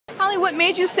what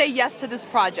made you say yes to this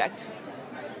project?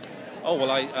 Oh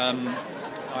well,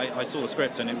 I saw the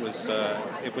script and it was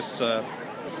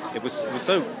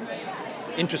so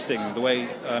interesting the way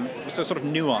it was so sort of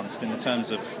nuanced in the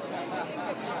terms of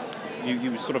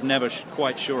you were sort of never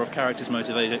quite sure of characters'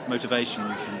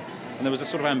 motivations, and there was a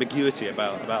sort of ambiguity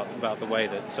about the way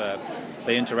that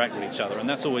they interact with each other, and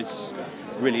that's always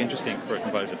really interesting for a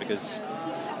composer because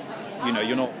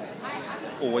you're not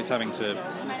always having to,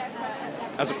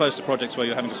 as opposed to projects where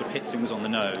you're having to sort of hit things on the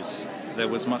nose. There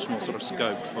was much more sort of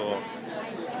scope for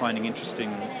finding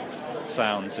interesting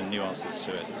sounds and nuances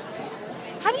to it.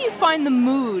 How do you find the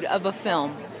mood of a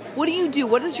film? What do you do?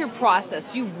 What is your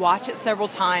process? Do you watch it several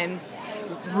times,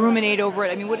 ruminate over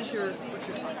it? I mean, what is your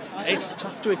process? It's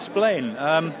tough to explain.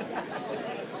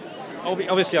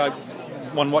 Obviously,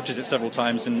 one watches it several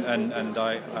times, and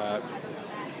I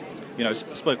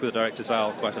spoke with the director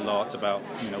Zal quite a lot about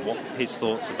what his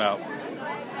thoughts about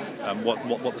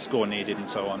what the score needed and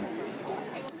so on.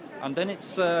 And then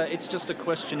it's just a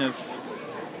question of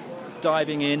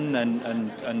diving in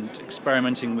and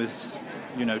experimenting with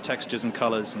textures and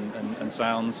colours and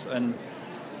sounds, and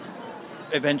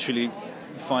eventually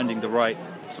finding the right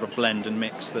sort of blend and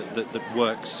mix that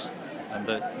works and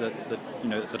that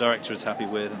the director is happy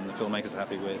with and the filmmakers are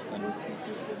happy with. And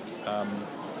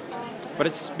but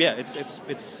it's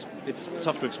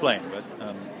tough to explain. But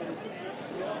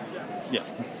yeah.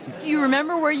 Do you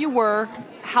remember where you were,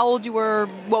 how old you were,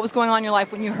 what was going on in your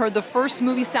life when you heard the first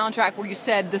movie soundtrack where you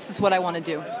said, "This is what I want to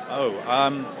do"? Oh,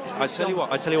 I tell you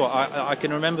what. I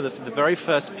can remember the very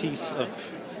first piece of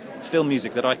film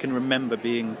music that I can remember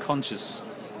being conscious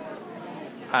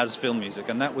as film music,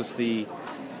 and that was the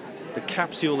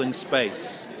capsule in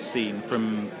space scene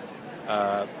from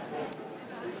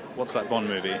what's that Bond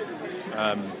movie?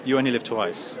 You Only Live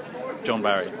Twice, John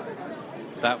Barry.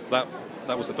 That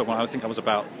was the first one. I think I was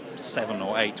about 7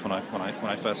 or 8 when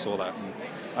I first saw that, and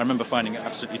I remember finding it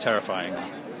absolutely terrifying.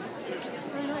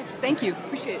 Very nice. Thank you.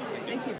 Appreciate it. Thank you.